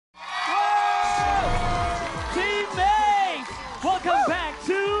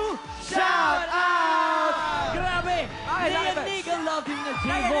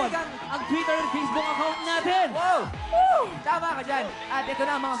Twitter at Facebook account natin. Wow! Tama ka dyan. At ito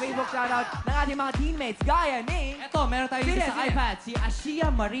na ang mga Facebook shoutout ng ating mga teammates. Gaya ni... Eto, meron tayo dito sa Sino? iPad. Si Ashia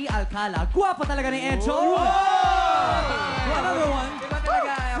Marie Alcala. Guwapa talaga ni Encho. Another one. Diba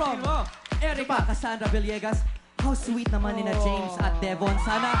talaga? From Erica Cassandra Villegas. How sweet naman ni na James at Devon.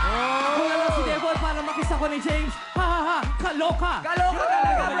 Sana kung alam si Devon para makisa ko ni James. Ha ha ha! Kaloka! Kaloka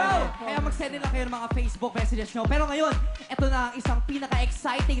talaga, bro! Kaya mag-send din lang kayo ng mga Facebook messages nyo. Pero ngayon, ito na ang isang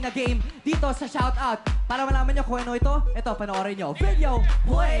pinaka-exciting na game dito sa Shoutout. Para malaman nyo kung ano ito, panoorin nyo. Video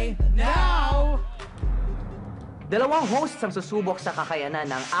play now! Dalawang hosts ang susubok sa kakayanan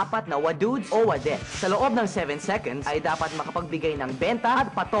ng 4 na wadudes o wadets. Sa loob ng 7 seconds ay dapat makapagbigay ng benta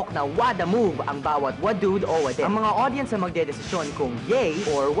at patok na wada move ang bawat wadude o wadet. Ang mga audience ang magdedesisyon kung yay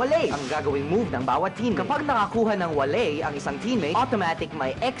or walay ang gagawing move ng bawat teammate. Kapag nakakuha ng walay ang isang teammate, automatic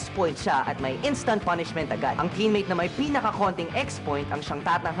may X point siya at may instant punishment agad. Ang teammate na may pinakakonting X point ang siyang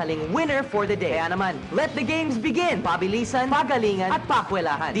tatanghaling winner for the day. Kaya naman, let the games begin! Pabilisan, pagalingan at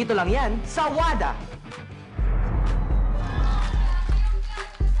pakwelahan. Dito lang yan sa WADA!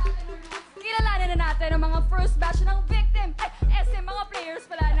 Kilalanin na natin ang mga first batch ng victim. SM mga players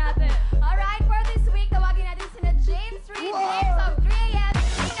pala natin. Alright, for this week, tawagin natin sina James Reed, James of 3AM,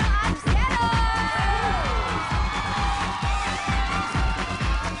 Tina Abs-cbn.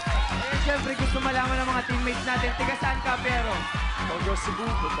 Siyempre gusto malaman ng mga teammates natin. Tiga saan ka, pero? Togo Cebu.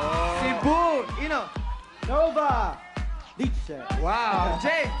 Cebu! Ino? Nova. Lice. Wow!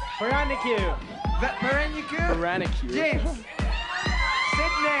 James! Peranicu. Peranicu? James!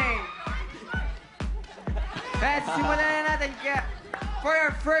 Sydney! Let's simulan na natin. For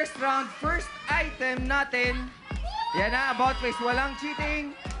our first round, first item natin, yan na, about face. Walang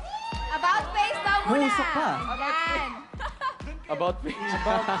cheating. About face daw muna. Husok ka. Yan. About me.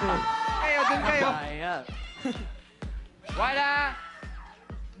 Kayo, dun kayo. Ayan. Wala.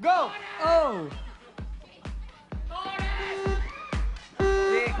 Go! Oh!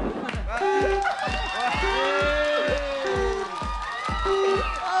 Six.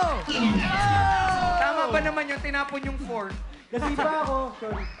 Tama ba naman yung tinapon yung fork? Kasi ba ako?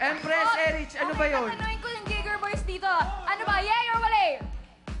 Sorry. Empress Erich, ano ba yun? Tatanungin ko yung Giger Boys dito. Ano ba, yay or walay?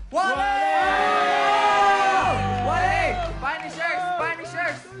 Wale! Wale! Punishers!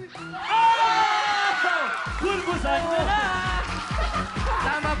 Punishers! Pulbusan mo na!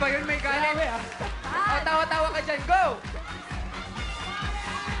 Tama ba yun? May galit? O, tawa-tawa ka dyan. Go!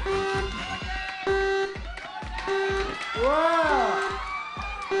 Wow!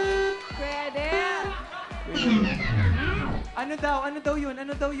 Pwede. Ano daw? Ano daw yun?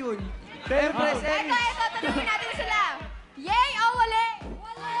 Ano daw yun? Empress Erich! Ito, tanungin natin sila. Yay o walay?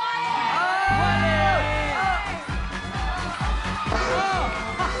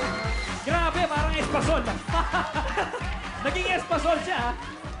 Grabe, parang espasol. Naging espasol siya, ha?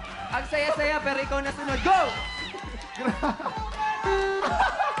 Ang saya-saya, pero ikaw nasunod. Go!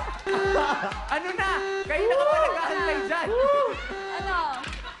 Ano na? Kayo na ka pa nag-ahantay dyan. Ano?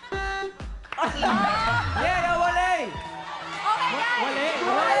 Yeah, awalay! Okay, guys.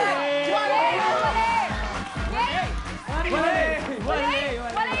 Wale! Yay o walay? Yay! Wale!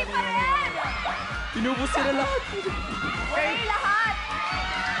 Walay pa rin. Pinubos sila lahat. Walay lahat.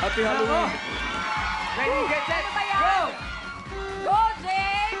 Happy Halloween. Ready, get set, Ano ba yan? go! Go,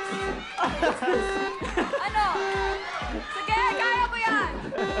 James! Ano? Sige, kaya mo yan!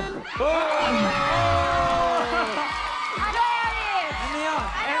 Ano, Eris? Ano yun?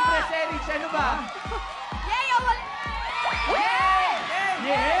 Empress Erich, ano ba? Yay o wala? Yay!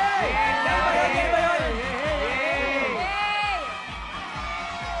 Yay! Yay ba yun? Yay ba yun? Yay!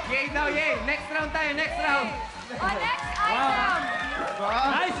 Yay daw, yay! Next round tayo, next round! O, next item!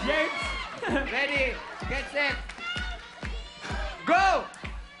 Nice, James! Ready, get set, go!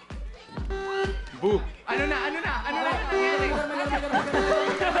 Boo. Ano na? Ano na? Ano na? Ano nangyari?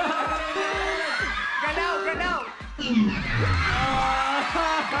 Ganaw, ganaw!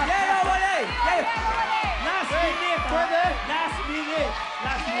 Yay, awalay! Yay! Last minute! Pwede? Last minute!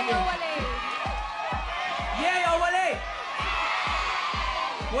 Last Yay o minute! wala? Yay, awalay!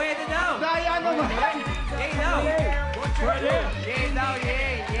 Pwede daw! Daya naman. Yay daw! Pwede! Yay daw,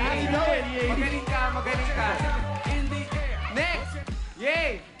 yay! Yay! Magaling ka, magaling ka! Next!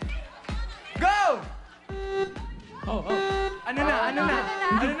 Yay! Go! Oh, oh. Ano na? Ano na?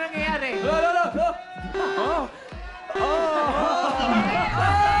 Ano nangyayari? Lo, lo, lo, lo! Oh.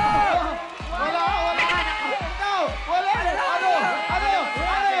 Wala. No! Wala. Ano?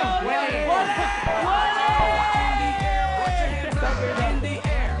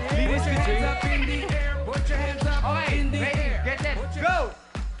 Linis ka, Jay. Okay, ready, get set, go!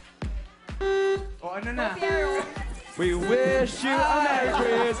 O ano na? Piero. We wish you a Merry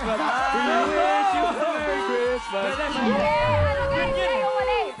Christmas. We wish you a Merry Christmas. Ano guys? Kayo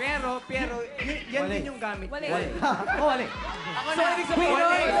wali. Pero, yan din yung gamit. Wali. Ako, wali. Ako So, na. ibig sabihin,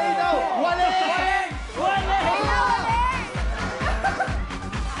 Wali. Wali! Kayo wali.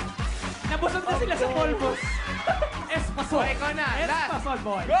 nabusog na sila sa polvos. Espasol. O, ikaw na. Last. Espasol,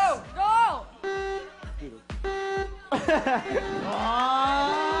 boy. Go! Go!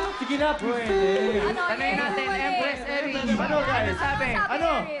 Sige na, pwede. Ano? Tanay natin, Wali. Empress Eric. Ano, guys? Ano sabi? Ano?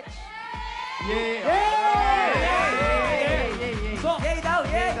 Rich. So, yay daw,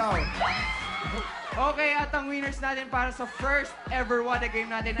 yay! Okay, at ang winners natin para sa first ever What a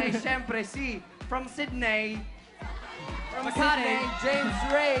Game natin ay siyempre si from Sydney, Makati. James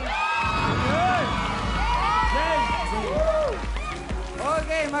Ray.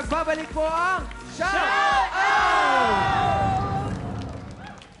 Okay, magbabalik po ang Shoutout!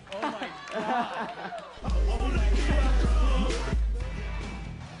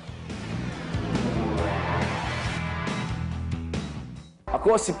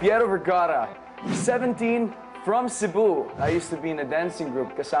 Ako si Piero Vergara, 17, from Cebu. I used to be in a dancing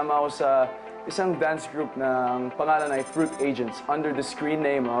group. Kasama ako sa isang dance group na ang pangalan ay Fruit Agents under the screen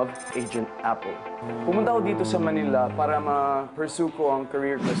name of Agent Apple. Pumunta ako dito sa Manila para ma-pursue ko ang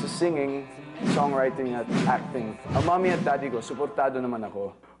career ko sa singing, songwriting at acting. Ang mommy at daddy ko, suportado naman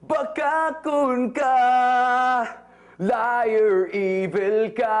ako. Baka kun ka, liar,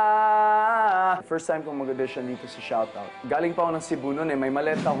 evil ka. First time kong mag-audition dito sa Shoutout. Galing pa ako ng Cebu noon may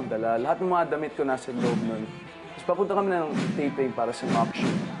maleta akong dala. Lahat ng mga damit ko nasa loob noon. Tapos papunta kami ng taping para sa mock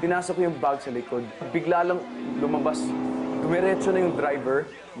shoot. Pinasok ko yung bag sa likod. Bigla lang lumabas. Dumiretso na yung driver.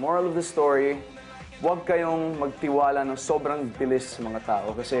 Moral of the story, huwag kayong magtiwala ng sobrang bilis sa mga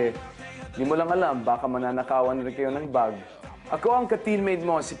tao kasi di mo lang alam, baka mananakawan rin kayo ng bag. Ako ang ka-teammate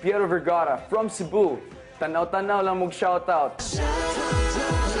mo, si Piero Vergara from Cebu. Tanaw-tanaw lang mag-shoutout.